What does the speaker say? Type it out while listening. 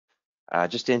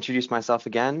Just to introduce myself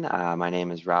again, my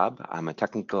name is Rob. I'm a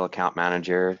technical account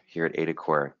manager here at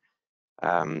AdaCore.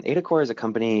 AdaCore is a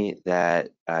company that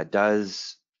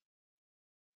does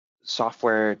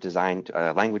software design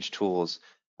language tools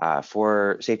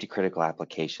for safety critical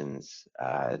applications.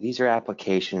 These are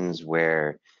applications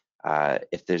where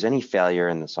if there's any failure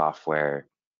in the software,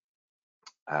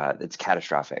 it's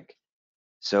catastrophic.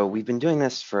 So we've been doing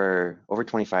this for over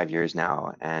 25 years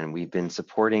now, and we've been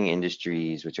supporting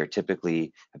industries which are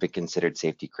typically have been considered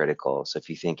safety critical. So if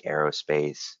you think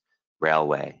aerospace,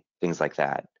 railway, things like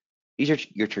that, these are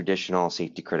your traditional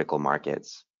safety critical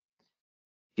markets.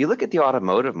 If you look at the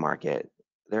automotive market,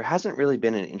 there hasn't really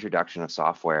been an introduction of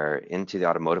software into the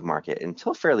automotive market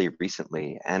until fairly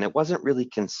recently, and it wasn't really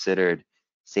considered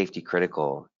safety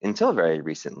critical until very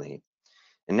recently.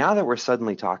 And now that we're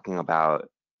suddenly talking about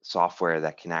software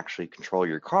that can actually control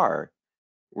your car,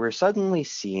 we're suddenly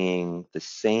seeing the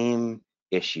same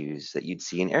issues that you'd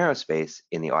see in aerospace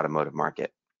in the automotive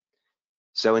market.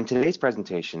 So in today's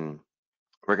presentation,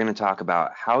 we're going to talk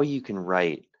about how you can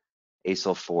write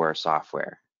ASIL-4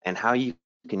 software and how you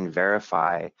can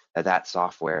verify that that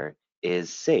software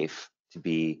is safe to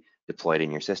be deployed in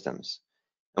your systems.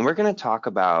 And we're going to talk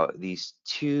about these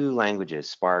two languages,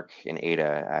 Spark and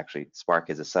Ada. Actually, Spark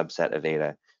is a subset of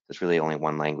Ada. It's really only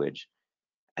one language.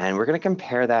 And we're going to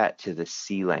compare that to the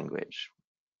C language.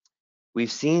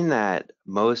 We've seen that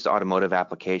most automotive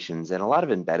applications and a lot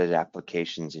of embedded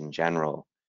applications in general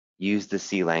use the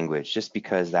C language just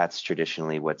because that's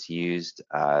traditionally what's used.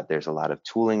 There's a lot of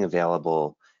tooling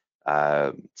available.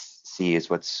 C is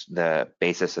what's the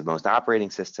basis of most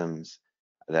operating systems.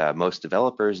 Most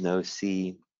developers know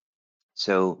C.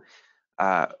 So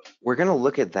we're going to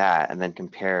look at that and then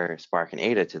compare Spark and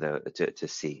Ada to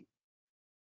C.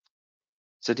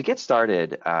 So to get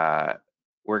started,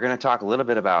 we're going to talk a little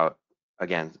bit about,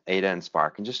 again, Ada and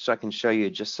Spark, and just so I can show you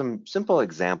just some simple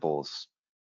examples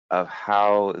of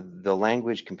how the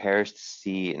language compares to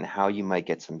C and how you might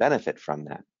get some benefit from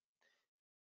that.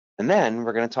 And then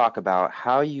we're going to talk about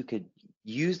how you could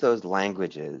use those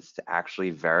languages to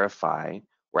actually verify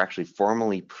or actually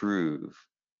formally prove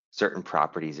certain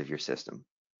properties of your system.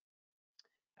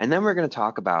 And then we're going to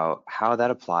talk about how that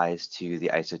applies to the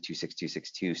ISO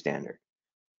 26262 standard.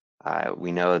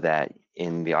 We know that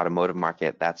in the automotive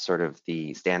market, that's sort of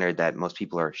the standard that most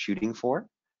people are shooting for.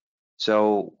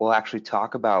 So we'll actually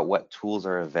talk about what tools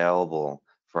are available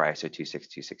for ISO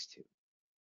 26262.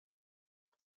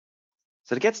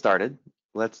 So to get started,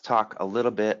 let's talk a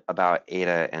little bit about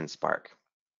Ada and Spark.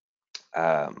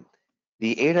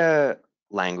 The Ada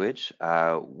language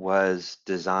was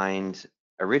designed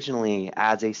originally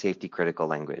as a safety critical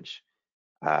language.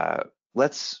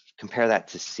 Let's compare that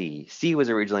to C. C was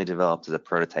originally developed as a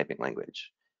prototyping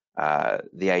language.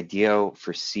 The idea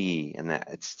for C, and that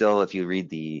it's still, if you read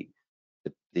the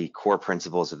core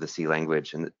principles of the C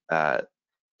language, and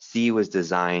C was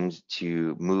designed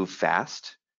to move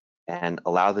fast and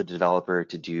allow the developer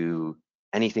to do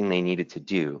anything they needed to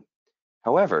do.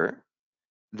 However,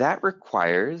 that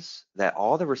requires that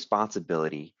all the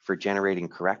responsibility for generating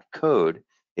correct code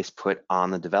is put on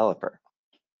the developer.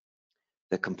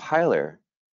 The compiler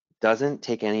doesn't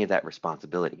take any of that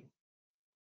responsibility.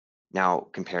 Now,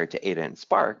 compared to Ada and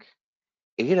Spark,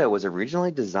 Ada was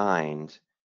originally designed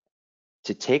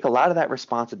to take a lot of that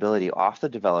responsibility off the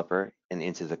developer and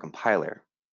into the compiler.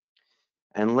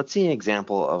 And let's see an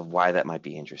example of why that might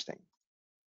be interesting.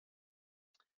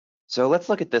 So let's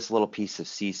look at this little piece of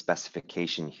C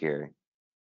specification here.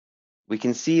 We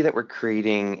can see that we're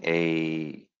creating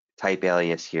a type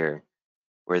alias here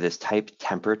where this type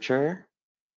temperature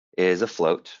is a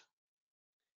float.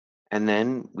 And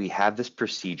then we have this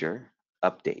procedure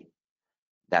update.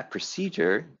 That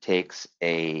procedure takes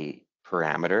a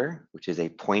parameter, which is a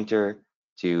pointer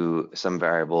to some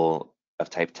variable of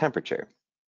type temperature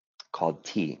called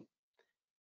T.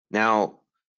 Now,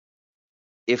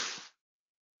 if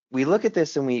we look at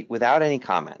this and without any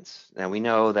comments, now we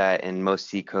know that in most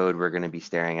C code, we're going to be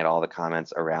staring at all the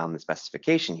comments around the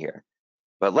specification here.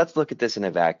 But let's look at this in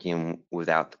a vacuum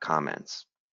without the comments.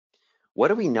 What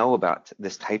do we know about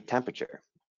this type temperature?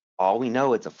 All we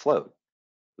know it's a float.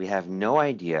 We have no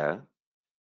idea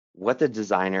what the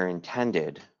designer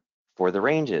intended for the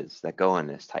ranges that go in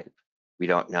this type. We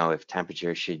don't know if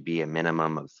temperature should be a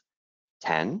minimum of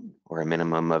 10 or a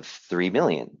minimum of 3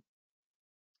 million.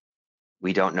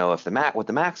 We don't know if what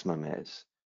the maximum is.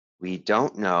 We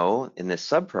don't know in this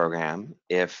subprogram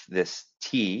if this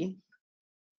T,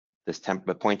 this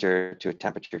pointer to a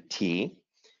temperature T,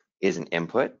 is an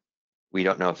input. We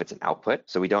don't know if it's an output,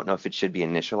 so we don't know if it should be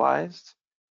initialized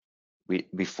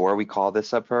before we call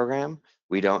this subprogram.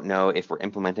 We don't know if we're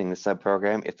implementing the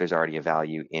subprogram, if there's already a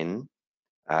value in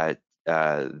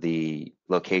the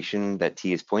location that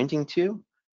T is pointing to.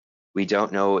 We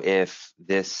don't know if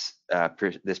this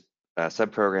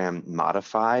subprogram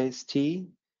modifies T.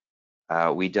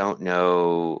 We don't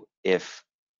know if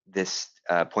this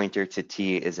pointer to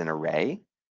T is an array.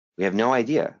 We have no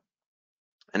idea.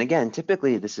 And again,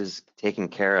 typically this is taken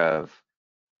care of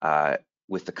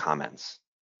with the comments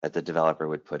that the developer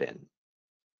would put in.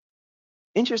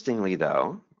 Interestingly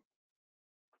though,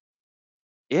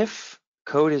 if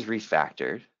code is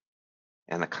refactored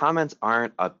and the comments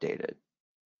aren't updated,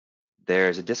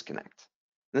 there's a disconnect.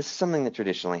 And this is something that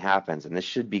traditionally happens, and this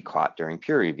should be caught during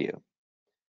peer review.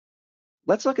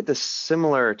 Let's look at this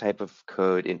similar type of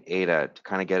code in Ada to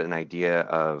kind of get an idea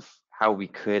of how we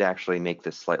could actually make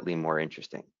this slightly more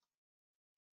interesting.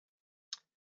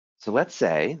 So let's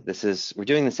say we're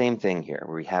doing the same thing here,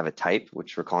 where we have a type,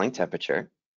 which we're calling temperature.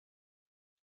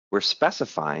 We're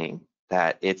specifying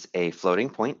that it's a floating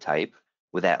point type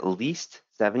with at least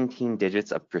 17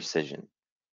 digits of precision.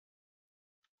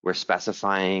 We're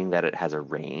specifying that it has a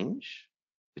range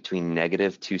between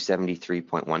negative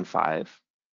 273.15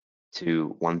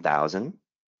 to 1000.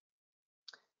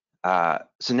 So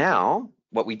now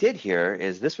what we did here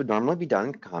is this would normally be done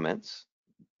in comments,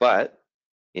 but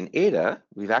in Ada,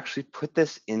 we've actually put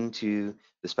this into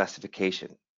the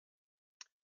specification.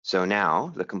 So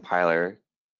now the compiler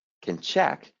can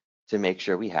check to make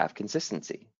sure we have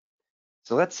consistency.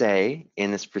 So let's say in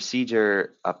this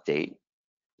procedure update,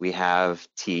 we have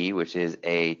T, which is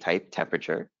a type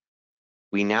temperature.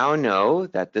 We now know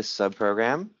that this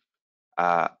subprogram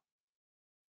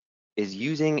is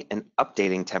using an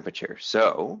updating temperature.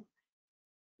 So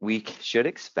we should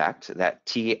expect that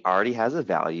T already has a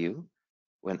value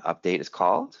when update is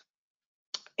called,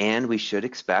 and we should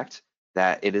expect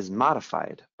that it is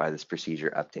modified by this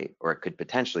procedure update, or it could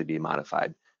potentially be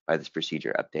modified by this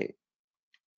procedure update.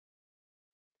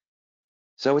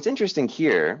 So what's interesting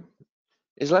here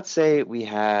is, let's say we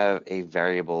have a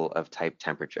variable of type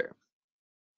temperature,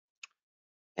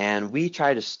 and we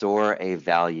try to store a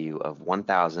value of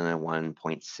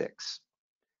 1001.6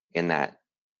 in that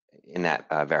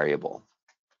variable.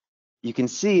 You can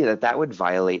see that that would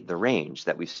violate the range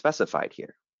that we've specified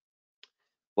here.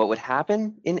 What would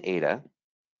happen in Ada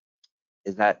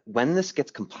is that when this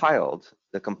gets compiled,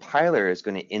 the compiler is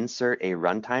going to insert a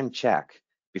runtime check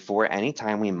before any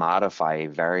time we modify a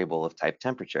variable of type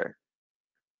temperature.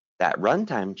 That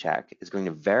runtime check is going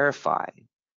to verify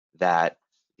that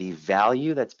the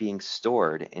value that's being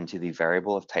stored into the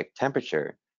variable of type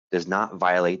temperature does not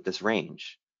violate this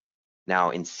range. Now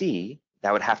in C,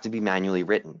 that would have to be manually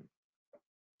written.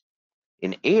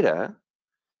 In Ada,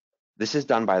 this is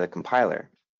done by the compiler.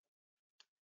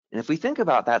 And if we think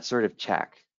about that sort of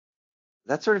check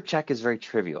is very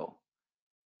trivial.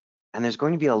 And there's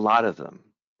going to be a lot of them.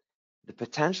 The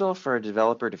potential for a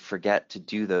developer to forget to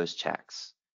do those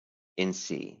checks in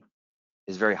C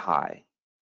is very high.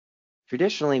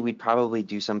 Traditionally, we'd probably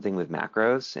do something with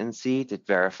macros in C to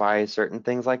verify certain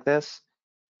things like this.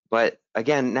 But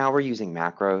again, now we're using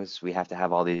macros. We have to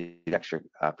have all these extra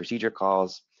procedure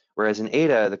calls. Whereas in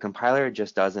Ada, the compiler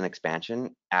just does an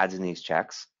expansion, adds in these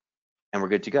checks, and we're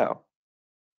good to go.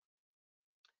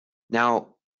 Now,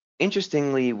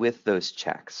 interestingly, with those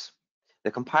checks,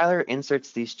 the compiler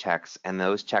inserts these checks, and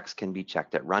those checks can be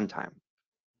checked at runtime.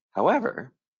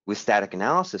 However, with static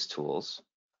analysis tools,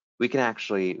 we can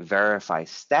actually verify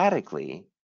statically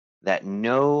that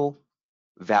no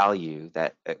value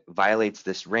that violates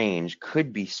this range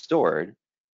could be stored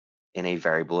in a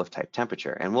variable of type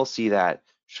temperature. And we'll see that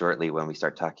shortly when we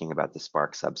start talking about the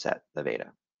Spark subset of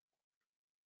Ada.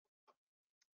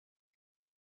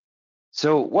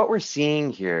 So what we're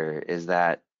seeing here is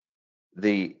that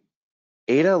the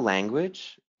Ada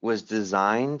language was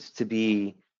designed to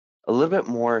be a little bit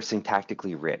more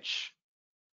syntactically rich.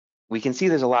 We can see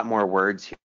there's a lot more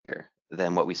words here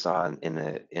than what we saw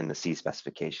in the C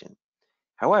specification.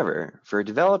 However, for a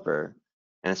developer,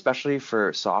 and especially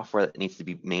for software that needs to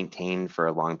be maintained for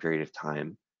a long period of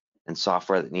time, and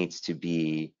software that needs to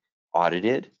be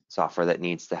audited, software that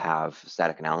needs to have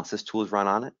static analysis tools run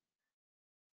on it,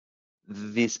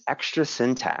 this extra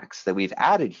syntax that we've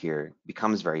added here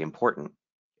becomes very important.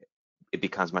 It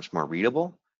becomes much more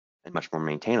readable and much more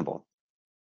maintainable.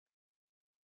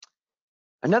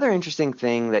 Another interesting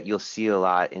thing that you'll see a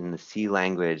lot in the C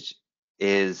language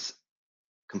is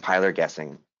compiler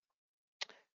guessing.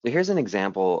 So here's an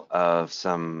example of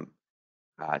some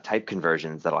type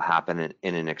conversions that'll happen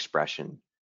in an expression.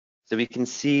 So we can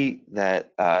see that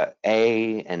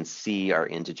A and C are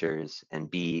integers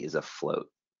and B is a float.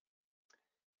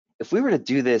 If we were to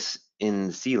do this in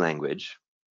the C language,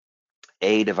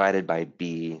 A divided by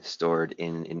B stored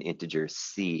in an integer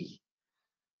C.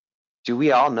 Do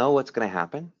we all know what's going to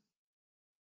happen?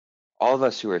 All of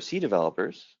us who are C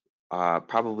developers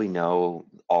probably know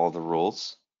all the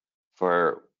rules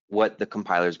for what the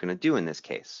compiler is going to do in this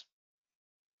case.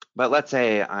 But let's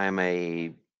say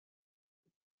I'm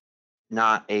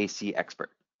not a C expert.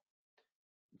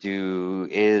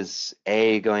 Is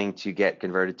A going to get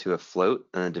converted to a float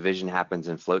and the division happens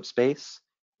in float space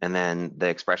and then the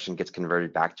expression gets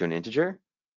converted back to an integer?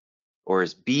 Or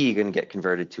is B going to get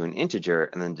converted to an integer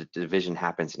and then the division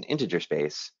happens in integer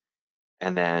space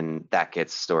and then that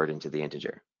gets stored into the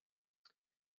integer?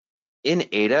 In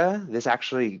Ada, this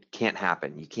actually can't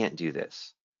happen. You can't do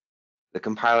this. The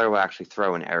compiler will actually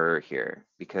throw an error here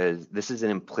because this is an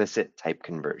implicit type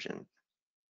conversion.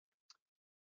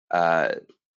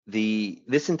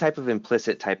 This type of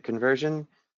implicit type conversion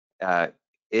can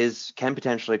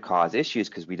potentially cause issues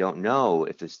because we don't know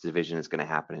if this division is going to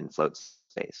happen in float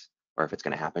space or if it's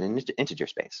going to happen in integer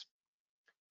space.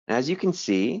 And as you can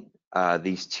see,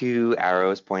 these two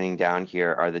arrows pointing down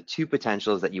here are the two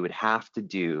potentials that you would have to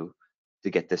do to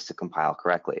get this to compile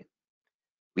correctly.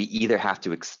 We either have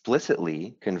to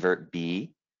explicitly convert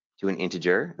B to an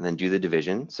integer and then do the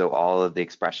division, so all of the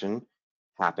expression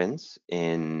happens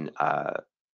in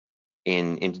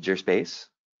integer space,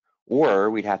 or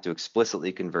we'd have to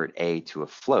explicitly convert A to a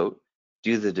float,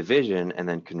 do the division, and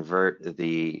then convert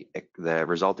the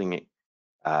resulting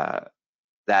that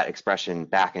expression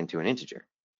back into an integer.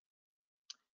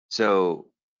 So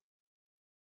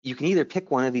you can either pick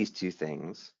one of these two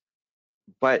things,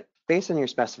 but based on your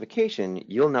specification,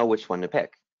 you'll know which one to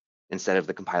pick instead of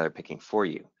the compiler picking for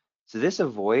you. So this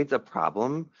avoids a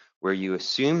problem where you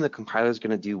assume the compiler is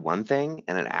going to do one thing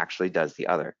and it actually does the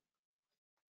other.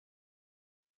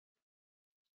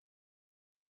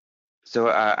 So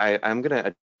I'm going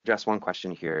to address one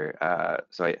question here. I'll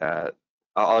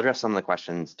address some of the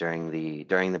questions during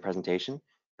the presentation,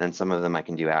 and some of them I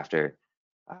can do after.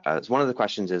 So one of the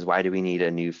questions is, why do we need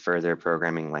a new further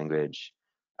programming language?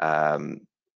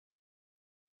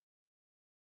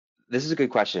 This is a good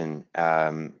question.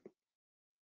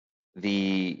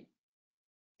 The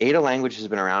Ada language has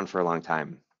been around for a long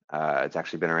time. It's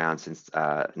actually been around since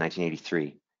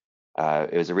 1983.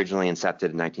 It was originally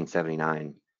incepted in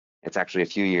 1979. It's actually a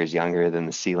few years younger than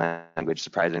the C language,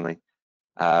 surprisingly.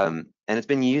 And it's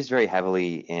been used very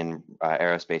heavily in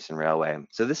aerospace and railway.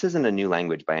 So this isn't a new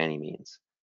language by any means.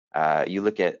 You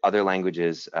look at other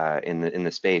languages in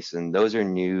the space, and those are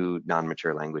new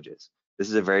non-mature languages. This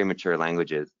is a very mature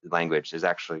language. There's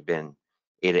actually been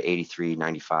Ada 83,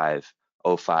 95,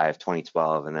 05,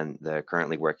 2012, and then they're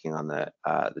currently working on the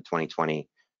 2020.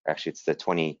 Actually, it's the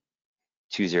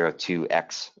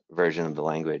 202X version of the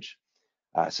language.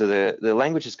 So the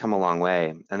language has come a long way,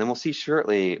 and then we'll see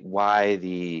shortly why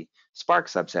the Spark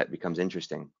subset becomes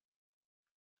interesting.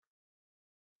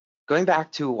 Going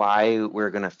back to why we're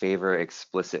going to favor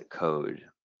explicit code.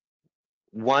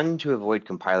 One, to avoid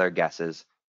compiler guesses,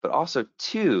 but also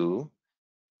two,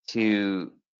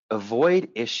 to avoid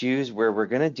issues where we're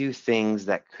going to do things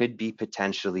that could be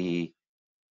potentially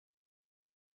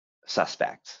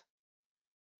suspect.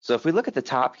 So if we look at the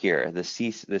top here, the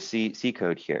C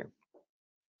code here,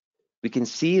 we can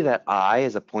see that I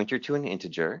is a pointer to an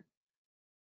integer.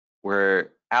 We're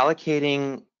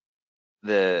allocating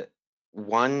an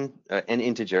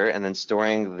integer and then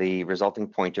storing the resulting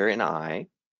pointer in I,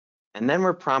 and then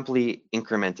we're promptly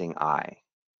incrementing I.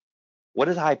 What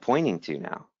is I pointing to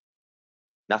now?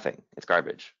 Nothing, it's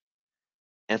garbage.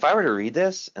 And if I were to read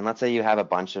this, and let's say you have a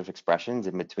bunch of expressions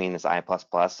in between this I++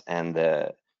 and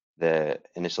the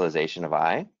initialization of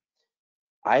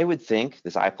I would think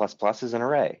this I++ is an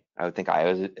array. I would think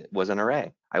I was an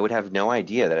array. I would have no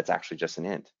idea that it's actually just an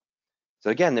int. So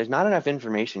again, there's not enough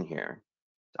information here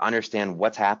to understand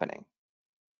what's happening.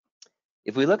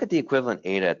 If we look at the equivalent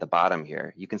Ada at the bottom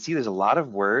here, you can see there's a lot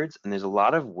of words, and there's a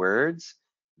lot of words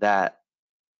that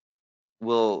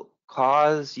will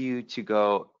cause you to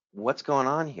go, what's going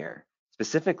on here?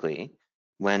 Specifically,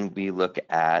 when we look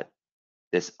at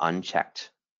this unchecked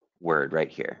word right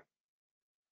here.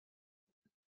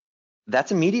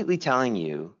 That's immediately telling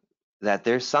you that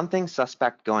there's something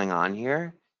suspect going on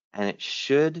here, and it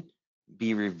should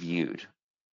be reviewed.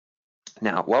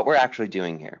 Now, what we're actually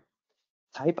doing here,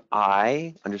 type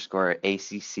I underscore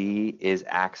ACC is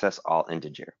access all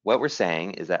integer. What we're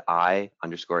saying is that I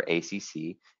underscore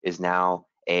ACC is now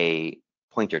a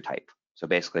pointer type. So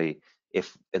basically,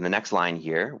 if in the next line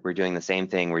here, we're doing the same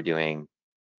thing we're doing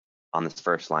on this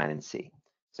first line in C.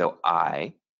 So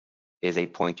I is a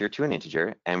pointer to an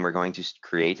integer, and we're going to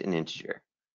create an integer.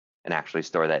 and actually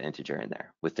store that integer in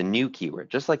there with the new keyword,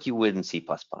 just like you would in C++.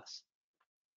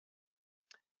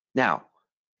 Now,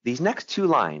 these next two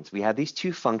lines, we have these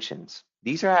two functions.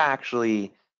 These are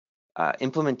actually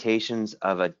implementations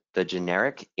of the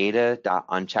generic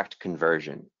ADA.unchecked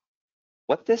conversion.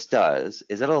 What this does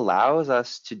is it allows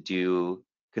us to do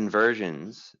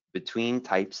conversions between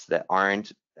types that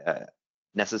aren't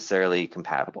necessarily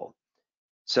compatible.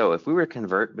 So if we were to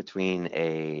convert between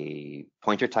a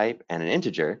pointer type and an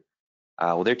integer,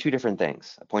 well, they're two different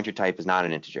things. A pointer type is not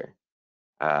an integer.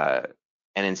 And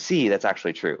in C, that's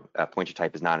actually true. A pointer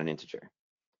type is not an integer.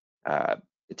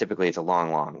 Typically, it's a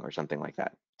long or something like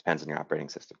that. Depends on your operating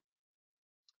system.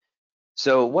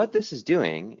 So what this is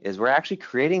doing is we're actually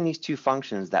creating these two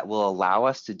functions that will allow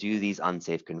us to do these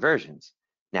unsafe conversions.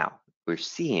 Now, we're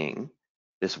seeing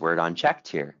this word unchecked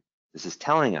here. This is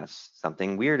telling us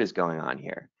something weird is going on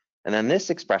here. And then this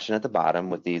expression at the bottom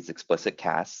with these explicit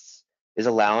casts is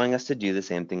allowing us to do the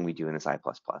same thing we do in this I++.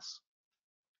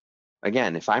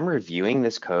 Again, if I'm reviewing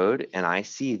this code and I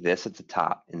see this at the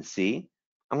top in C,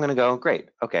 I'm going to go, great,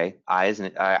 okay, I is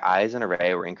an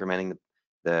array, we're incrementing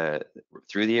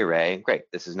through the array, great,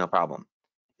 this is no problem.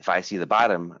 If I see the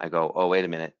bottom, I go, oh, wait a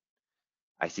minute,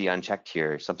 I see unchecked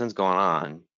here, something's going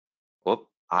on. Whoop,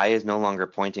 I is no longer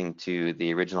pointing to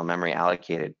the original memory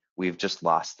allocated. We've just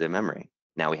lost the memory.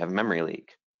 Now we have a memory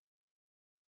leak.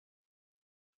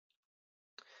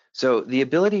 So the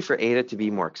ability for ADA to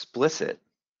be more explicit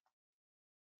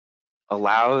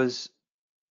allows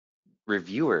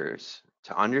reviewers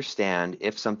to understand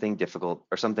if something difficult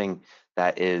or something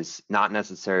that is not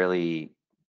necessarily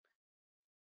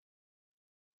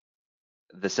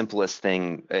the simplest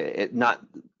thing,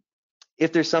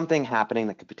 if there's something happening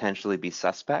that could potentially be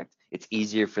suspect, it's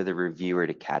easier for the reviewer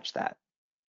to catch that.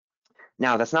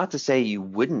 Now, that's not to say you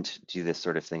wouldn't do this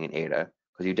sort of thing in ADA,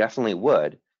 because you definitely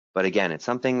would, but again, it's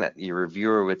something that your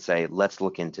reviewer would say, let's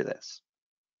look into this.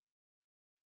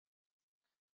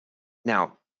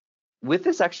 Now, with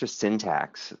this extra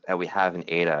syntax that we have in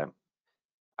ADA,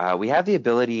 we have the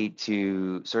ability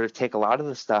to sort of take a lot of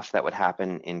the stuff that would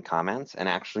happen in comments and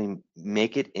actually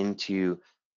make it into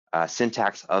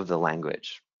syntax of the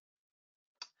language.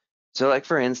 So like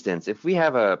for instance, if we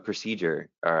have a procedure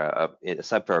or a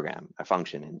subprogram, a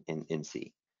function in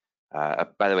C,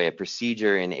 by the way, a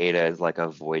procedure in ADA is like a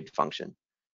void function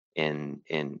in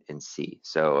C.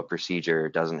 So a procedure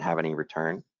doesn't have any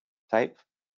return type,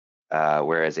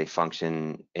 whereas a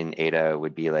function in ADA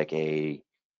would be like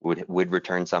would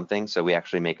return something. So we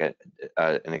actually make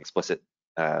an explicit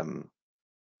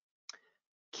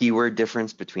keyword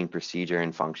difference between procedure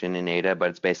and function in ADA, but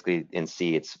it's basically in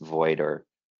C, it's void or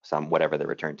whatever the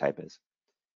return type is.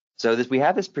 So we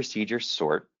have this procedure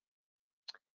sort.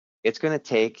 It's going to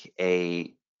take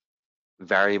a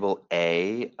variable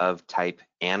A of type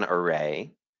an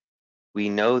array. We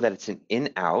know that it's an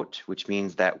in-out, which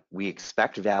means that we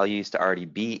expect values to already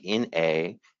be in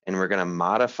A, and we're going to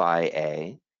modify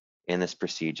A in this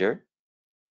procedure.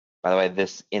 By the way,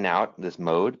 this in-out, this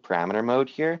mode, parameter mode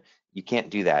here, you can't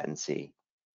do that in C.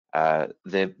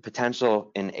 The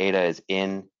potential in ADA is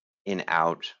in,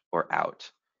 out, or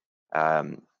out.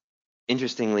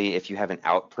 Interestingly, if you have an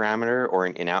out parameter or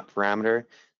an in-out parameter,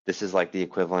 this is like the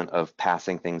equivalent of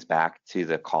passing things back to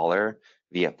the caller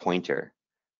via pointer.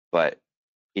 But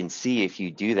in C, if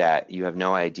you do that, you have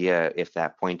no idea if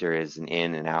that pointer is an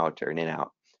in and out or an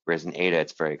in-out, whereas in ADA,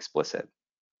 it's very explicit.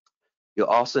 You'll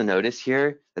also notice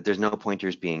here that there's no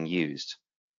pointers being used.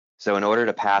 So in order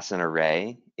to pass an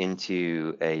array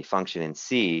into a function in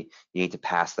C, you need to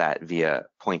pass that via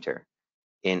pointer.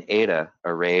 In ADA,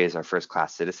 arrays are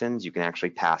first-class citizens. You can actually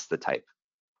pass the type.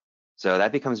 So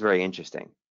that becomes very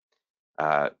interesting.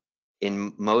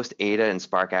 In most ADA and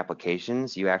Spark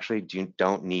applications, you actually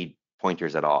don't need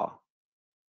pointers at all.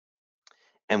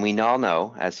 And we all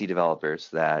know, as C developers,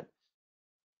 that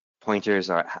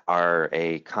pointers are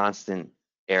a constant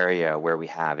area where we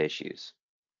have issues.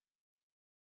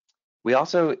 We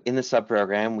also, in the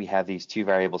subprogram, we have these two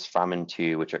variables from and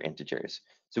to, which are integers.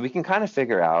 So we can kind of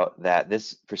figure out that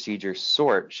this procedure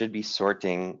sort should be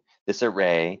sorting this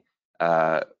array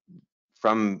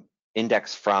from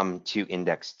index from to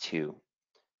index to.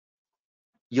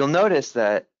 You'll notice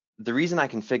that the reason I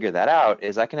can figure that out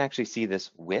is I can actually see this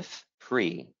with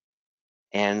pre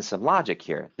and some logic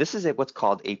here. This is what's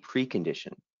called a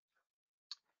precondition.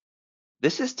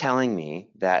 This is telling me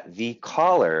that the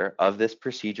caller of this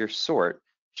procedure sort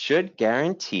should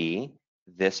guarantee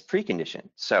this precondition.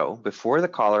 So before the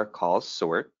caller calls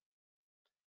sort,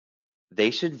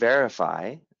 they should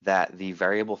verify that the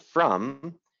variable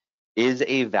from is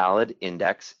a valid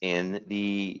index in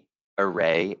the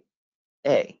array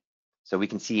A. So we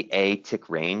can see a tick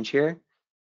range here.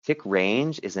 Tick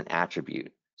range is an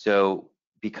attribute. So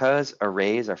because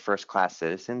arrays are first-class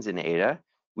citizens in Ada,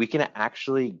 we can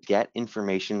actually get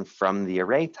information from the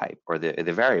array type or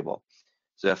the variable.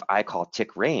 So if I call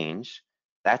tick range,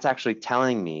 that's actually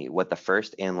telling me what the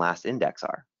first and last index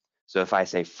are. So if I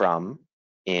say from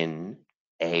in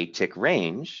a tick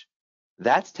range,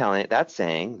 that's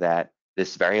saying that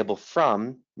this variable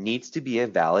from needs to be a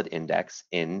valid index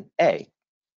in A.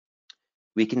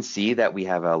 We can see that we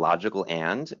have a logical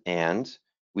and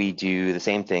we do the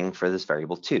same thing for this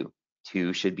variable 2.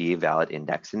 2 should be a valid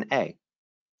index in A.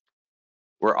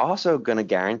 We're also going to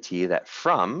guarantee that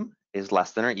from is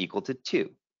less than or equal to 2.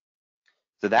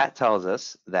 So that tells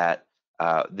us that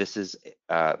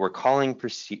we're calling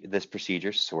this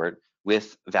procedure sort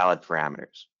with valid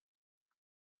parameters.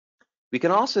 We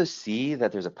can also see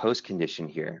that there's a post condition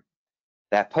here.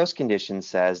 That post condition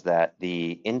says that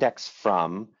the index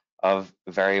from of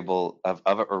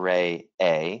array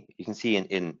A, you can see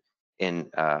in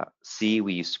C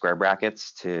we use square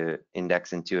brackets to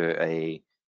index into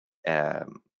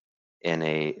an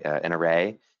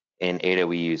array. In Ada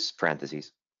we use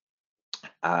parentheses.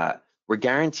 We're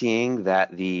guaranteeing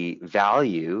that the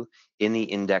value in the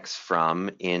index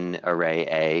from in array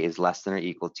A is less than or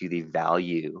equal to the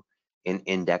value in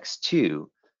index 2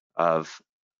 of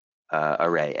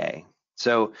array A.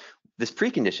 So this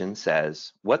precondition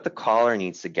says what the caller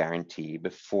needs to guarantee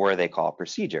before they call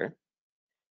procedure.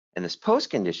 And this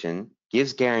postcondition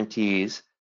gives guarantees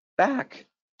back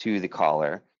to the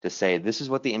caller to say this is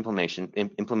what the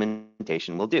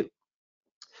implementation will do.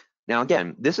 Now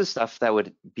again, this is stuff that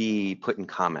would be put in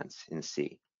comments in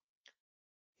C.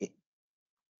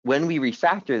 When we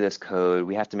refactor this code,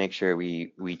 we have to make sure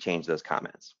we change those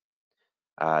comments.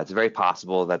 It's very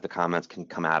possible that the comments can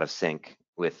come out of sync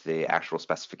with the actual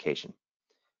specification.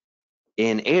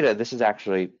 In Ada, this is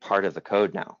actually part of the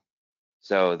code now.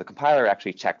 So the compiler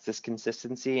actually checks this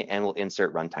consistency and will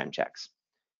insert runtime checks.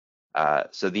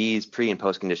 So these pre and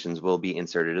post conditions will be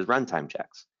inserted as runtime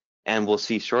checks. And we'll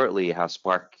see shortly how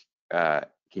Spark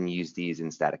can use these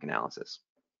in static analysis.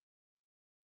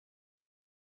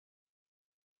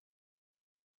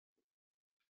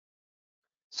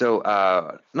 So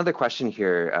another question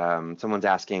here, someone's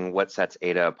asking what sets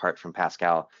Ada apart from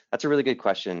Pascal. That's a really good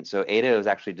question. So Ada was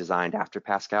actually designed after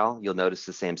Pascal. You'll notice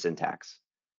the same syntax.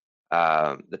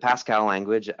 The Pascal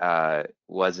language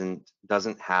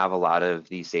doesn't have a lot of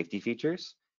these safety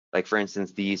features. Like for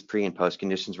instance, these pre and post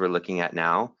conditions we're looking at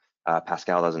now,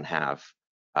 Pascal doesn't have.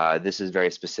 This is very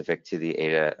specific to the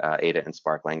Ada and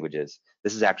Spark languages.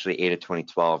 This is actually Ada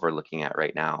 2012 we're looking at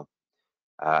right now.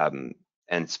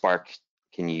 And Spark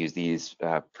can use these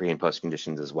pre and post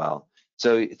conditions as well.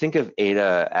 So think of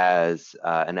Ada as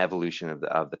an evolution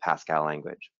of the Pascal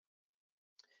language.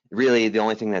 Really, the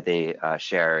only thing that they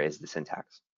share is the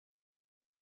syntax.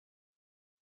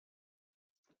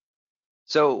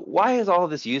 So why is all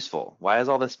of this useful? Why is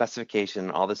all this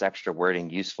specification, all this extra wording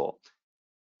useful?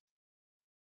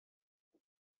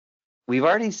 We've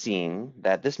already seen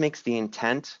that this makes the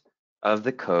intent of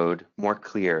the code more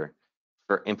clear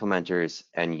for implementers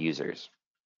and users.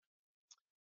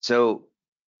 So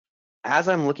as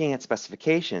I'm looking at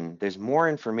specification, there's more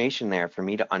information there for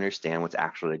me to understand what's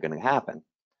actually going to happen,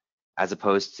 as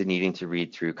opposed to needing to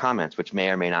read through comments, which may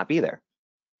or may not be there.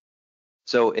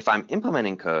 So if I'm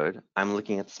implementing code, I'm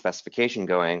looking at the specification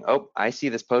going, oh, I see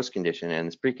this post condition and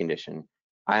this precondition.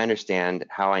 I understand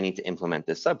how I need to implement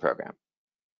this subprogram.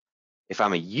 If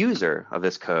I'm a user of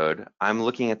this code, I'm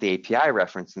looking at the API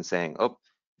reference and saying, oh,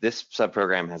 this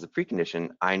subprogram has a precondition.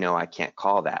 I know I can't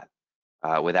call that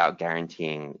without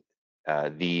guaranteeing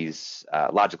these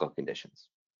logical conditions.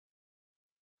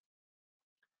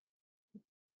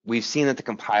 We've seen that the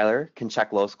compiler can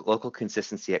check local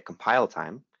consistency at compile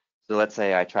time. So let's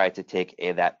say I try to take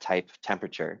that type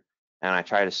temperature and I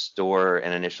try to store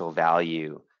an initial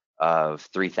value of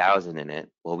 3000 in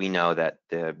it. Well, we know that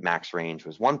the max range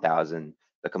was 1000.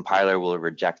 The compiler will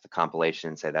reject the compilation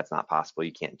and say that's not possible,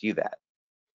 you can't do that.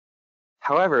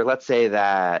 However, let's say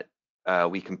that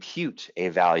we compute a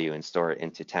value and store it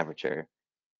into temperature.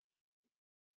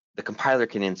 The compiler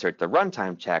can insert the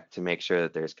runtime check to make sure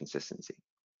that there's consistency.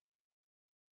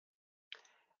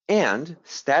 And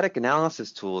static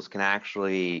analysis tools can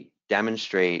actually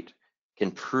demonstrate, can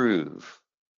prove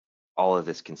all of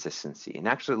this consistency. And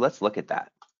actually, let's look at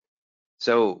that.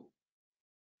 So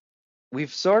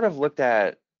we've sort of looked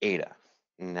at Ada.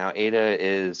 Now, Ada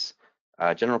is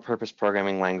a general purpose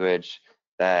programming language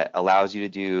that allows you to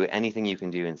do anything you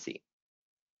can do in C.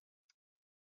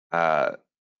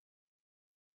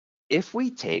 If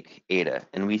we take Ada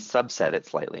and we subset it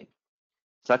slightly,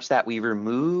 such that we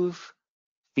remove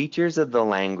features of the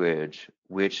language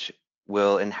which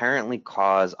will inherently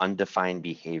cause undefined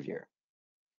behavior.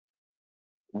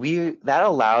 That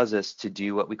allows us to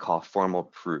do what we call formal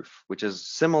proof, which is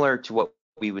similar to what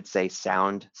we would say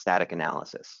sound static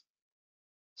analysis.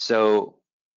 So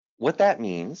what that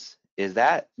means is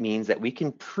that we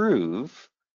can prove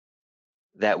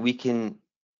that we can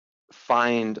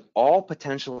find all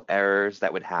potential errors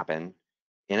that would happen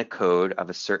in a code of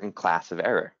a certain class of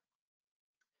error.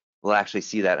 We'll actually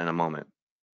see that in a moment.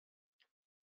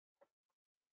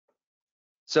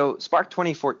 So Spark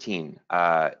 2014,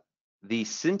 the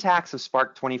syntax of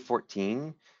Spark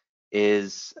 2014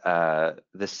 is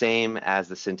the same as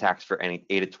the syntax for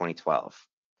ADA 2012.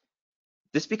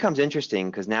 This becomes interesting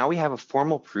because now we have a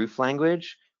formal proof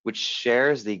language which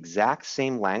shares the exact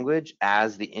same language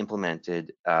as the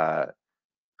implemented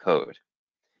code.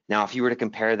 Now, if you were to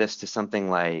compare this to something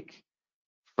like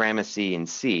Framacy in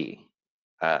C,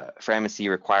 Framacy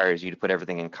requires you to put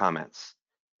everything in comments.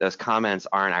 Those comments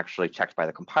aren't actually checked by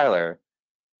the compiler,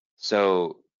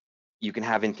 so you can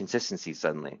have inconsistencies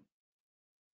suddenly.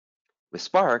 With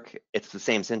Spark, it's the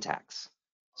same syntax.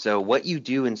 So what you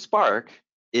do in Spark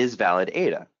is valid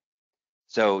ADA.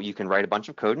 So you can write a bunch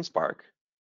of code in Spark,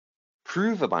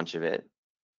 prove a bunch of it,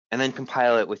 and then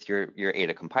compile it with your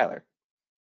ADA compiler.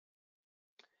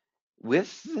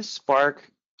 With the Spark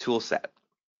toolset,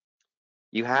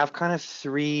 you have kind of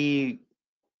three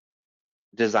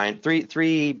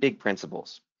big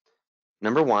principles.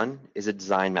 Number one is a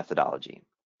design methodology.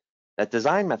 That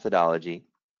design methodology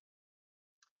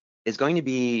is going to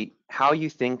be how you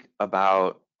think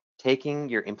about taking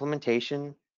your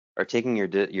implementation or taking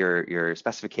your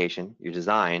specification, your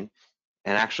design,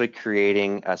 and actually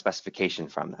creating a specification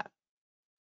from that.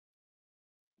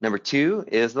 Number two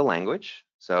is the language.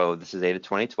 So this is ADA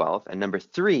 2012. And number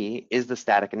three is the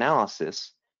static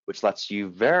analysis, which lets you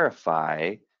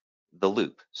verify the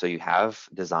loop. So you have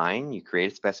design, you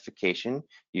create a specification,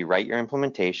 you write your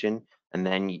implementation, and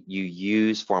then you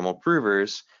use formal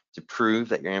provers to prove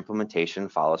that your implementation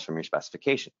follows from your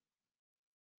specification.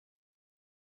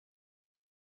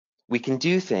 We can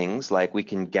do things like we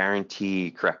can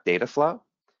guarantee correct data flow.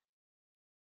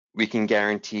 We can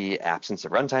guarantee absence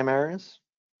of runtime errors.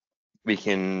 We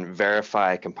can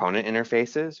verify component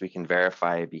interfaces. We can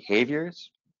verify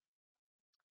behaviors.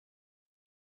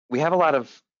 We have a lot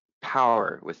of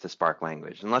power with the Spark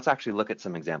language, and let's actually look at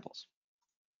some examples.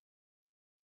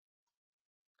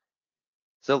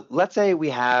 So let's say we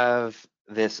have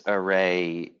this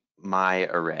array, my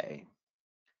array,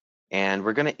 and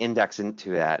we're going to index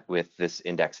into that with this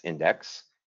index,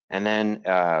 and then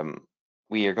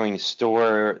we are going to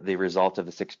store the result of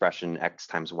this expression x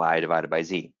times y divided by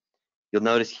z. You'll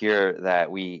notice here that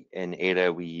in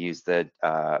ADA, we use the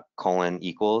colon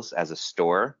equals as a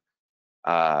store,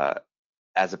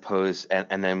 as opposed,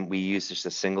 and then we use just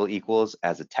a single equals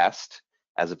as a test,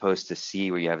 as opposed to C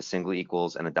where you have a single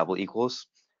equals and a double equals.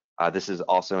 This is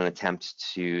also an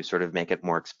attempt to sort of make it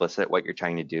more explicit what you're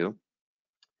trying to do.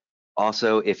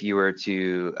 Also, if you were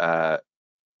to,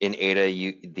 in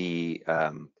ADA, the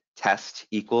test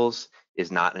equals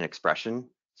is not an expression,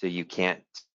 so you can't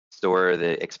store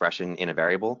the expression in a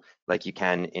variable like you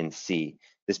can in C.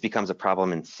 This becomes a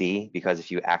problem in C because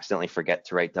if you accidentally forget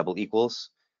to write double equals,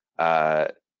 and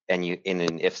you in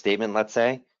an if statement, let's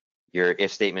say, your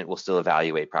if statement will still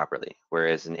evaluate properly,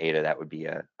 whereas in ADA that would be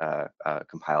a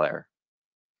compile error.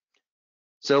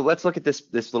 So let's look at this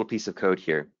little piece of code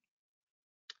here.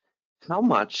 How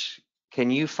much can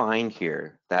you find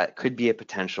here that could be a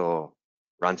potential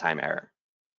runtime error?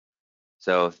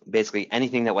 So basically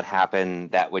anything that would happen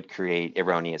that would create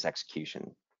erroneous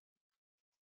execution.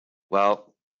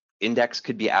 Well, index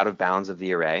could be out of bounds of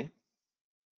the array.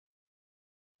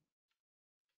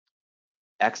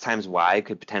 X times Y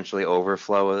could potentially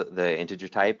overflow the integer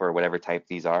type or whatever type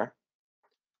these are.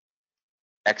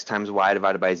 X times Y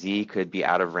divided by Z could be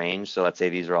out of range. So let's say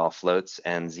these are all floats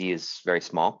and Z is very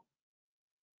small.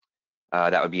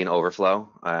 That would be an overflow.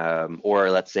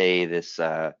 Or let's say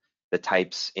the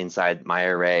types inside my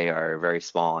array are very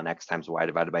small and X times Y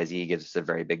divided by Z gives us a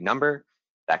very big number.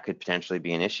 That could potentially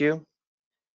be an issue.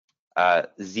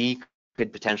 Z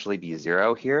could potentially be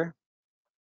 0 here.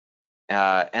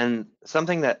 And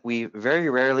something that we very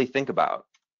rarely think about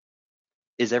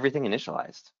is everything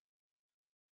initialized.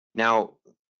 Now,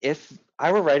 if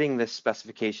I were writing this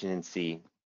specification in C,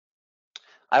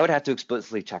 I would have to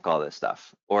explicitly check all this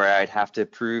stuff, or I'd have to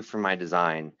prove from my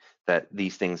design that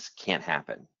these things can't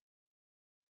happen.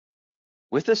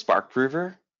 With the Spark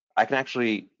prover, I can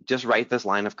actually just write this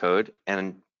line of code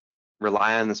and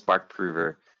rely on the Spark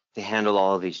prover to handle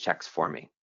all of these checks for me.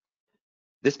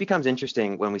 This becomes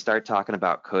interesting when we start talking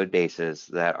about code bases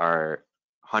that are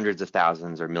hundreds of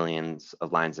thousands or millions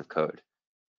of lines of code.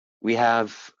 We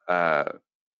have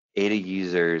ADA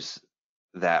users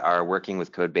that are working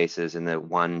with code bases in the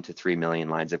 1 to 3 million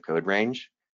lines of code range,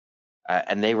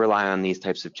 and they rely on these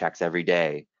types of checks every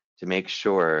day to make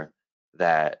sure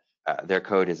that their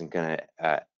code isn't going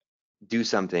to do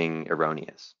something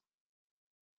erroneous.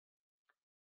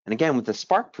 And again, with the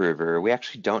Spark prover, we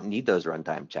actually don't need those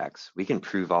runtime checks. We can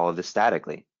prove all of this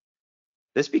statically.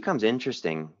 This becomes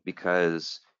interesting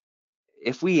because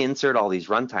if we insert all these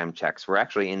runtime checks, we're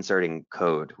actually inserting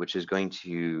code, which is going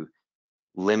to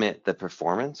limit the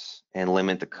performance and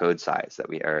limit the code size that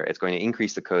we are. It's going to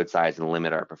increase the code size and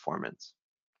limit our performance.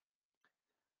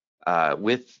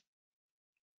 With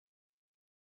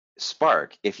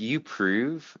Spark, if you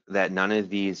prove that none of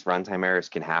these runtime errors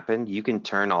can happen, you can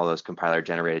turn all those compiler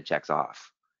generated checks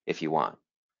off if you want.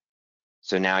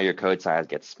 So now your code size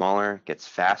gets smaller, gets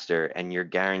faster, and you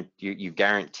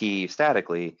guarantee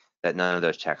statically that none of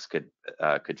those checks could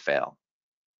fail.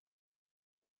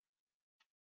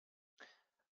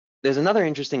 There's another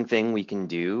interesting thing we can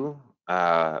do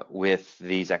with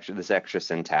this extra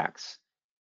syntax.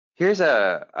 Here's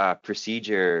a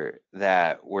procedure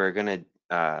that we're going to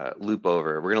loop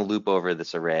over. We're going to loop over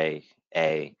this array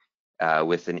A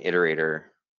with an iterator.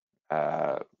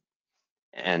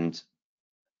 And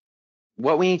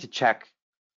what we need to check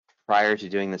prior to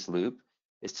doing this loop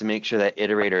is to make sure that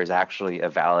iterator is actually a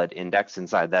valid index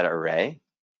inside that array.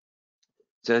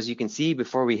 So as you can see,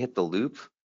 before we hit the loop,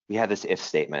 we have this if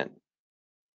statement.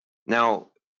 Now,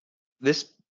 this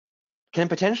can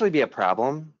potentially be a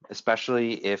problem,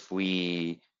 especially if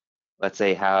we, let's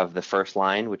say, have the first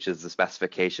line, which is the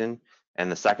specification,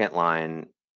 and the second line,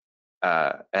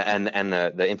 and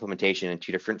the implementation in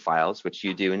two different files, which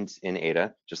you do in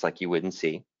Ada, just like you would in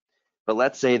C. But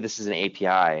let's say this is an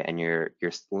API and you're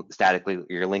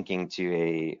linking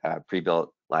to a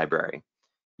pre-built library.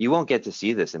 You won't get to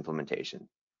see this implementation.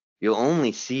 You'll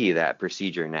only see that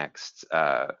procedure next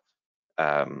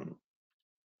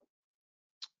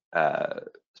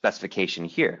specification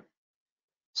here.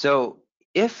 So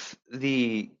if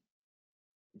the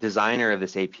designer of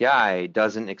this API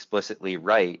doesn't explicitly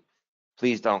write,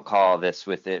 please don't call this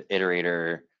with the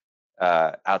iterator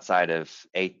outside of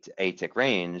a tick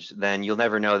range, then you'll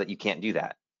never know that you can't do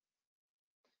that.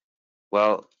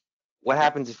 Well, what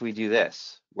happens if we do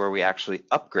this, where we actually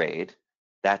upgrade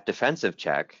that defensive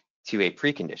check to a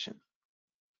precondition?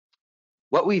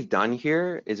 What we've done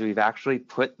here is we've actually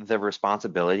put the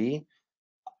responsibility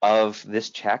of this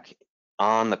check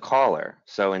on the caller.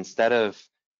 So instead of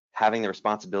having the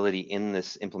responsibility in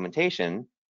this implementation,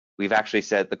 we've actually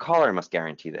said the caller must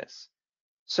guarantee this.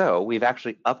 So we've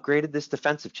actually upgraded this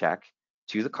defensive check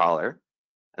to the caller,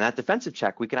 and that defensive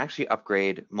check we can actually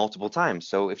upgrade multiple times.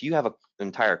 So if you have an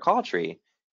entire call tree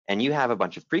and you have a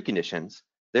bunch of preconditions,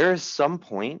 there is some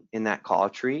point in that call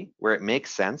tree where it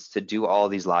makes sense to do all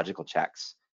of these logical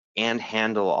checks and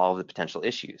handle all of the potential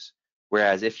issues.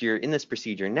 Whereas if you're in this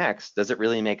procedure next, does it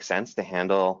really make sense to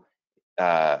handle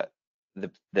an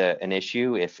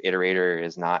issue if iterator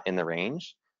is not in the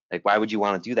range? Like, why would you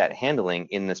want to do that handling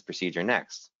in this procedure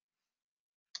next?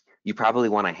 You probably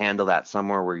want to handle that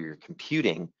somewhere where you're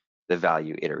computing the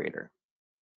value iterator.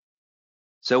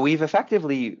 So we've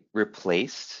effectively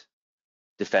replaced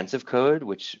defensive code,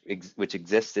 which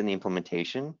exists in the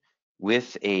implementation,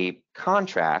 with a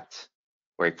contract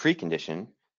or a precondition,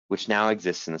 which now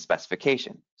exists in the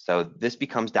specification. So this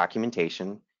becomes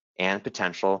documentation and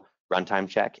potential runtime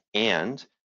check and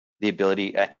the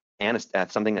ability and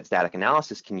something that static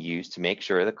analysis can use to make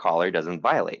sure the caller doesn't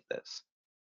violate this.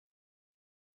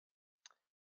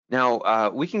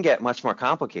 Now, we can get much more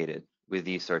complicated with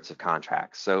these sorts of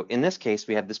contracts. So in this case,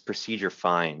 we have this procedure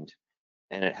find,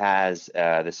 and it has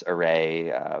this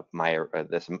array,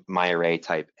 this my array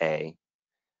type A.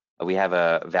 We have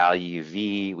a value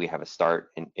V, we have a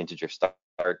start, an integer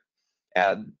start,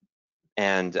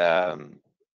 and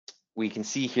we can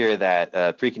see here that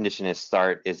precondition is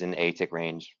start is in a tick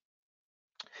range.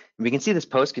 And we can see this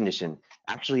post condition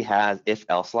actually has if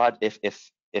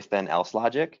then else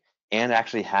logic, and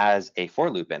actually has a for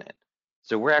loop in it.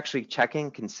 So we're actually checking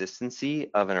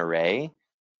consistency of an array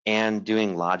and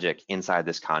doing logic inside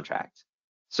this contract.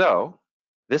 So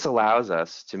this allows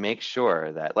us to make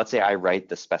sure that, let's say I write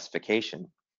the specification,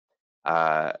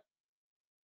 but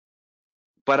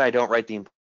I don't write the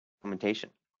implementation.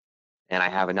 And I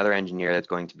have another engineer that's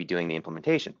going to be doing the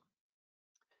implementation.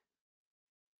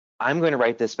 I'm going to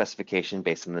write this specification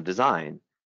based on the design.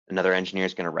 Another engineer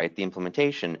is going to write the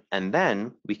implementation, and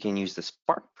then we can use the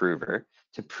Spark prover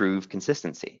to prove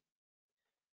consistency.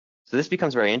 So this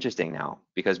becomes very interesting now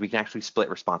because we can actually split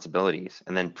responsibilities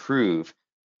and then prove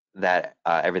that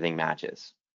everything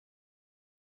matches.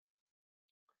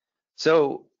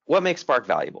 So what makes Spark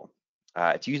valuable?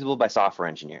 It's usable by software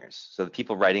engineers. So the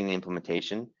people writing the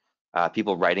implementation,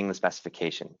 people writing the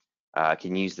specification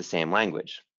can use the same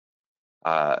language.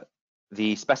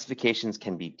 The specifications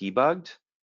can be debugged.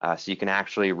 So you can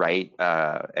actually write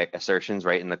assertions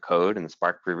right in the code, and the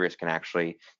Spark provers can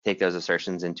actually take those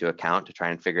assertions into account to try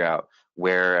and figure out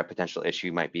where a potential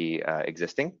issue might be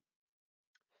existing.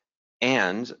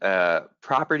 And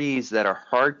properties that are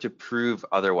hard to prove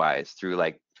otherwise through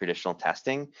like traditional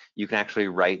testing, you can actually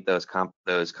write those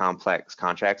complex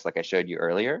contracts like I showed you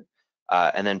earlier,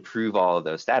 and then prove all of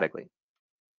those statically.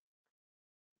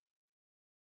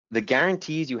 The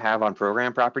guarantees you have on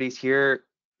program properties here,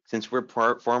 since we're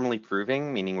formally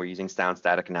proving, meaning we're using sound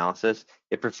static analysis,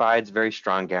 it provides very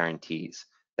strong guarantees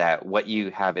that what you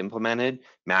have implemented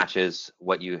matches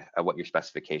what your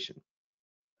specification.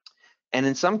 And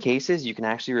in some cases, you can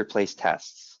actually replace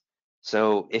tests.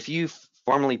 So if you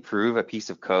formally prove a piece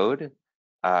of code,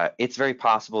 it's very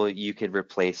possible you could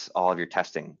replace all of your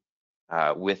testing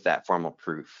with that formal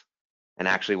proof. And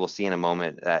actually, we'll see in a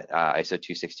moment that ISO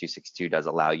 26262 does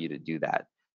allow you to do that.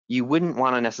 You wouldn't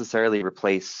want to necessarily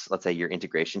replace, let's say, your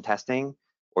integration testing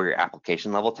or your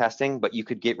application level testing, but you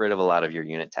could get rid of a lot of your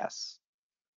unit tests.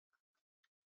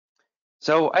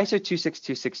 So ISO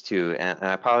 26262, and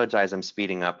I apologize, I'm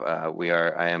speeding up.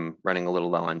 I am running a little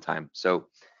low on time. So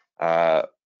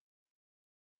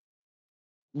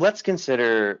let's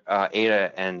consider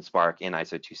Ada and Spark in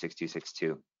ISO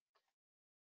 26262.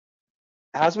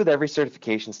 As with every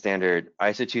certification standard,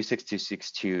 ISO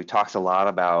 26262 talks a lot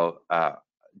about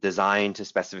design to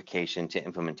specification to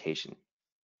implementation,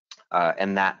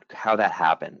 and how that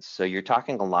happens. So you're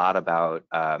talking a lot about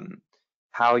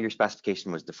how your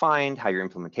specification was defined, how your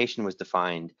implementation was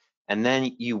defined, and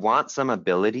then you want some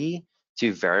ability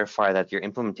to verify that your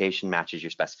implementation matches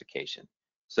your specification.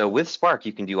 So with Spark,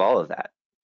 you can do all of that.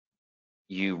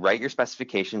 You write your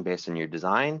specification based on your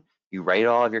design, you write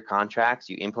all of your contracts,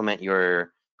 you implement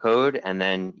your code, and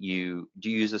then you do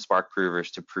use the Spark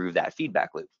provers to prove that feedback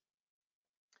loop.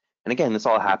 And again, this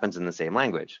all happens in the same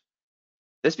language.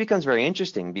 This becomes very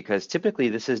interesting because typically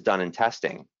this is done in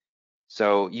testing.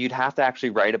 So you'd have to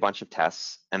actually write a bunch of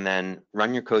tests and then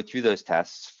run your code through those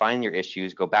tests, find your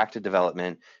issues, go back to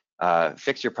development,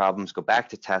 fix your problems, go back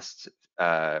to tests,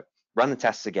 run the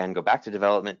tests again, go back to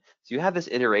development. So you have this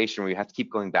iteration where you have to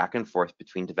keep going back and forth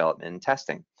between development and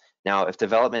testing. Now, if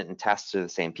development and tests are the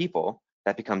same people,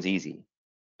 that becomes easy.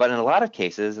 But in a lot of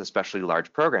cases, especially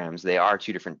large programs, they are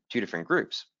two different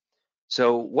groups.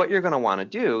 So what you're going to want to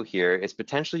do here is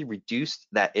potentially reduce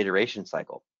that iteration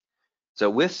cycle. So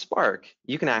with Spark,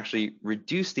 you can actually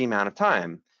reduce the amount of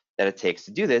time that it takes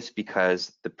to do this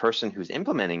because the person who's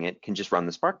implementing it can just run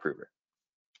the Spark prover.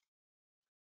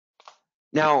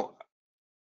 Now,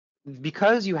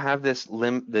 because you have this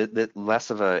less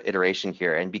of a iteration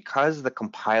here, and because the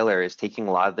compiler is taking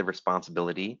a lot of the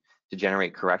responsibility to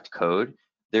generate correct code,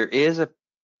 there is a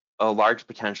large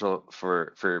potential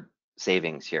for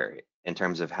savings here in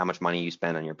terms of how much money you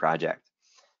spend on your project.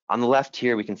 On the left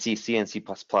here, we can see C and C++.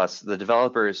 The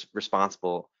developer is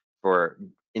responsible for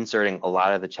inserting a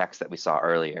lot of the checks that we saw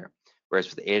earlier, whereas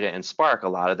with Ada and Spark, a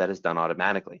lot of that is done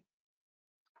automatically.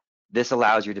 This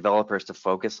allows your developers to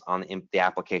focus on the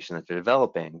application that they're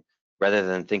developing rather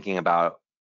than thinking about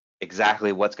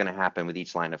exactly what's going to happen with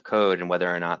each line of code and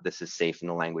whether or not this is safe in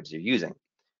the language they're using.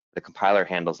 The compiler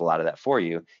handles a lot of that for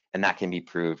you, and that can be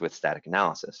proved with static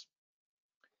analysis.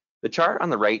 The chart on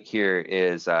the right here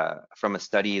is from a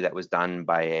study that was done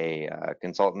by a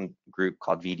consultant group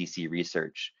called VDC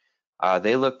Research.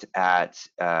 They looked at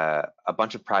a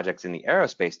bunch of projects in the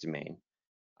aerospace domain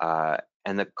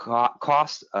and the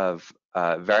cost of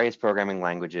various programming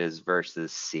languages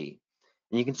versus C.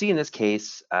 And you can see in this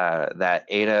case that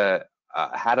Ada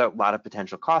had a lot of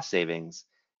potential cost savings,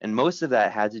 and most of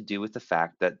that had to do with the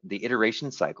fact that the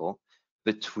iteration cycle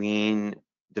between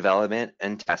development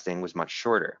and testing was much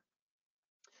shorter.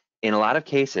 In a lot of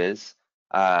cases,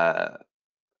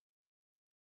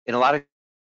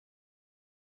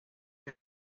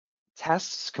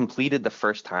 tests completed the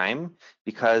first time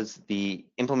because the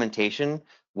implementation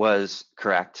was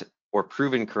correct or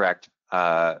proven correct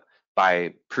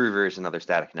by provers and other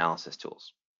static analysis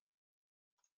tools.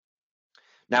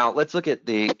 Now let's look at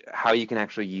how you can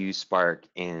actually use Spark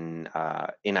in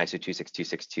ISO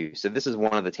 26262. So this is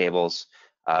one of the tables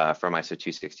from ISO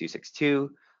 26262.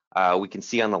 We can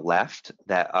see on the left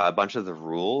that a bunch of the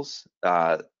rules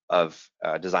of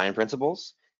design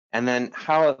principles and then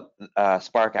how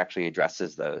Spark actually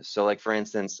addresses those. So like for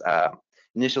instance,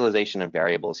 initialization of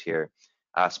variables here.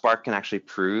 Spark can actually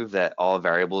prove that all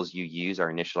variables you use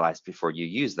are initialized before you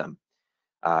use them.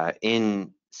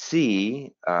 In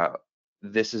C,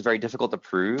 this is very difficult to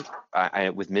prove.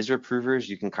 With MISRA provers,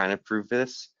 you can kind of prove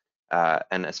this.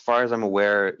 And as far as I'm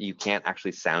aware, you can't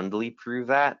actually soundly prove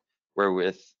that, where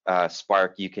with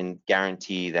Spark, you can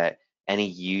guarantee that any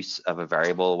use of a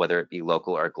variable, whether it be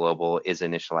local or global, is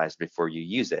initialized before you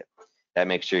use it. That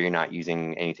makes sure you're not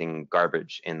using anything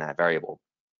garbage in that variable.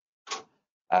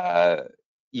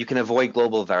 You can avoid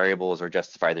global variables or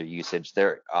justify their usage.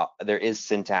 There is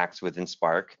syntax within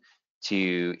Spark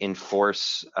to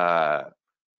enforce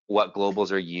what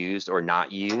globals are used or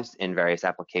not used in various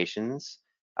applications.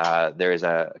 There is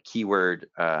a keyword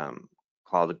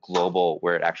called global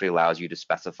where it actually allows you to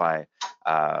specify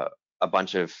a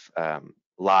bunch of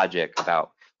logic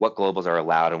about what globals are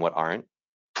allowed and what aren't.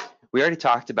 We already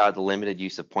talked about the limited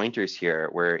use of pointers here,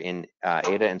 where in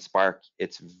Ada and Spark,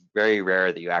 it's very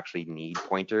rare that you actually need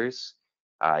pointers.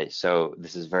 So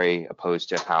this is very opposed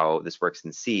to how this works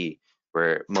in C,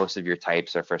 where most of your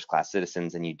types are first-class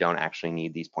citizens and you don't actually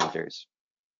need these pointers.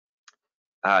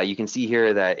 You can see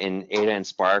here that in Ada and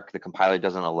Spark, the compiler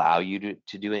doesn't allow you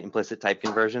to do implicit type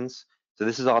conversions. So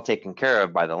this is all taken care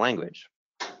of by the language.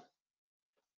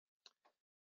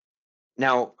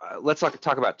 Now, let's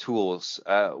talk about tools.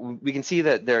 We can see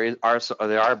that there are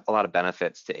a lot of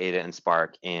benefits to Ada and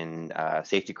Spark in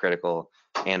safety critical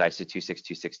and ISO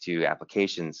 26262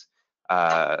 applications.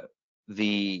 However,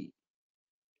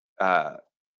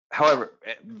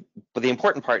 but the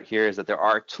important part here is that there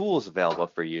are tools available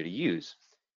for you to use.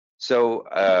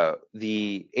 So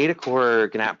the Ada Core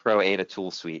GNAP Pro Ada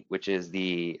tool suite, which is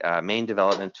the main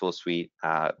development tool suite,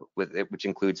 which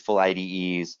includes full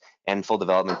IDEs and full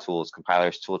development tools,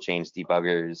 compilers, tool chains,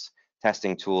 debuggers,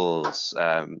 testing tools,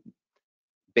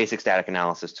 basic static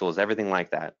analysis tools, everything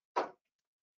like that,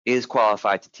 is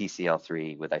qualified to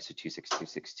TCL3 with ISO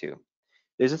 26262.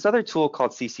 There's this other tool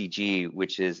called CCG,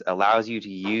 which allows you to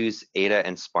use Ada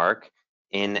and Spark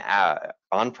in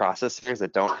on processors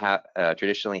that don't have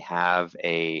traditionally have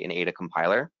an Ada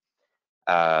compiler.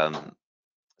 So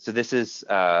this is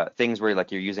things where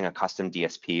like you're using a custom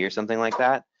DSP or something like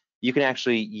that. You can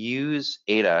actually use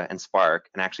Ada and Spark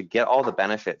and actually get all the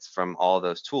benefits from all of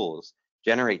those tools,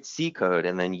 generate C code,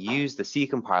 and then use the C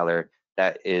compiler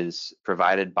that is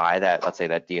provided by that, let's say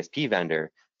that DSP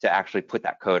vendor, to actually put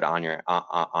that code on your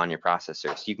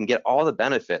processor. So you can get all the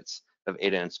benefits of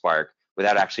Ada and Spark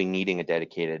without actually needing a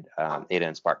dedicated Ada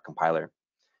and Spark compiler.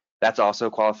 That's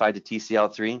also qualified to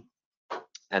TCL3.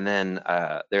 And then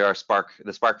there are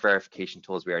the Spark verification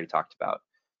tools we already talked about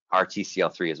are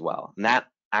TCL3 as well. And that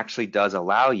actually does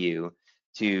allow you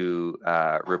to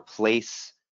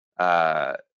replace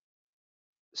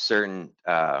certain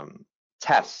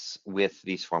tests with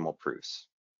these formal proofs.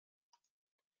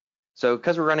 So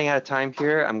because we're running out of time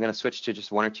here, I'm going to switch to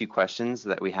just one or two questions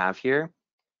that we have here.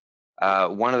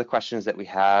 One of the questions that we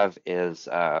have is,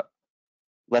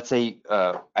 let's say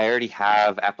I already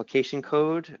have application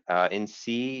code in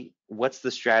C. What's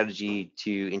the strategy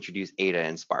to introduce Ada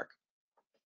in Spark?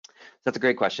 So that's a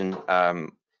great question.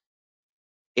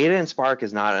 Ada in Spark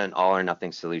is not an all or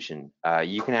nothing solution.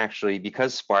 You can actually,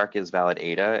 because Spark is valid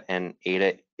Ada and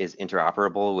Ada is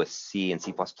interoperable with C and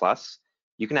C++,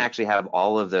 you can actually have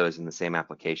all of those in the same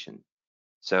application.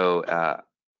 So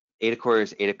Ada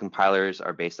Core's Ada compilers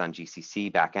are based on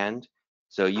GCC backend.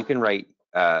 So you can write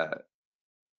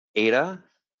Ada,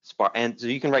 Spark, and so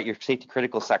you can write your safety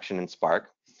critical section in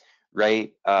Spark,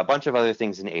 write a bunch of other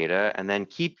things in Ada, and then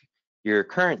keep your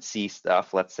current C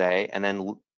stuff, let's say, and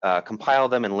then compile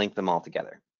them and link them all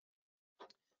together.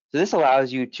 So this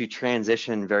allows you to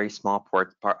transition very small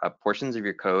portions of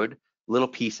your code, little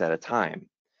piece at a time.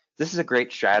 This is a great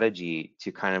strategy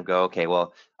to kind of go, okay,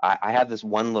 well, I have this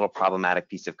one little problematic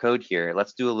piece of code here.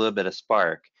 Let's do a little bit of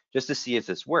Spark just to see if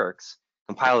this works,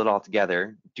 compile it all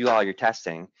together, do all your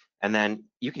testing, and then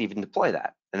you can even deploy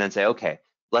that and then say, okay,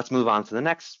 let's move on to the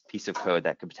next piece of code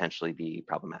that could potentially be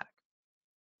problematic.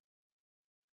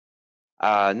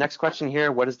 Next question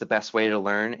here, what is the best way to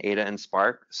learn Ada and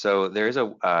Spark? So there's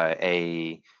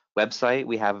a website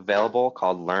we have available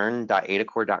called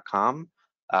learn.adacore.com.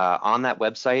 On that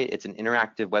website, it's an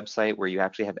interactive website where you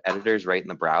actually have editors right in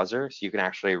the browser, so you can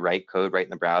actually write code right in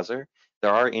the browser.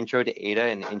 There are intro to Ada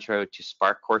and intro to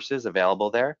Spark courses available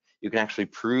there. You can actually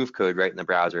prove code right in the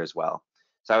browser as well.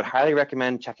 So I would highly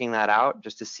recommend checking that out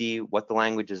just to see what the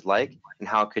language is like and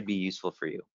how it could be useful for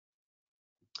you.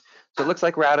 So it looks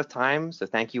like we're out of time. So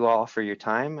thank you all for your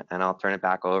time, and I'll turn it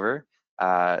back over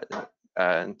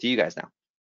to you guys now.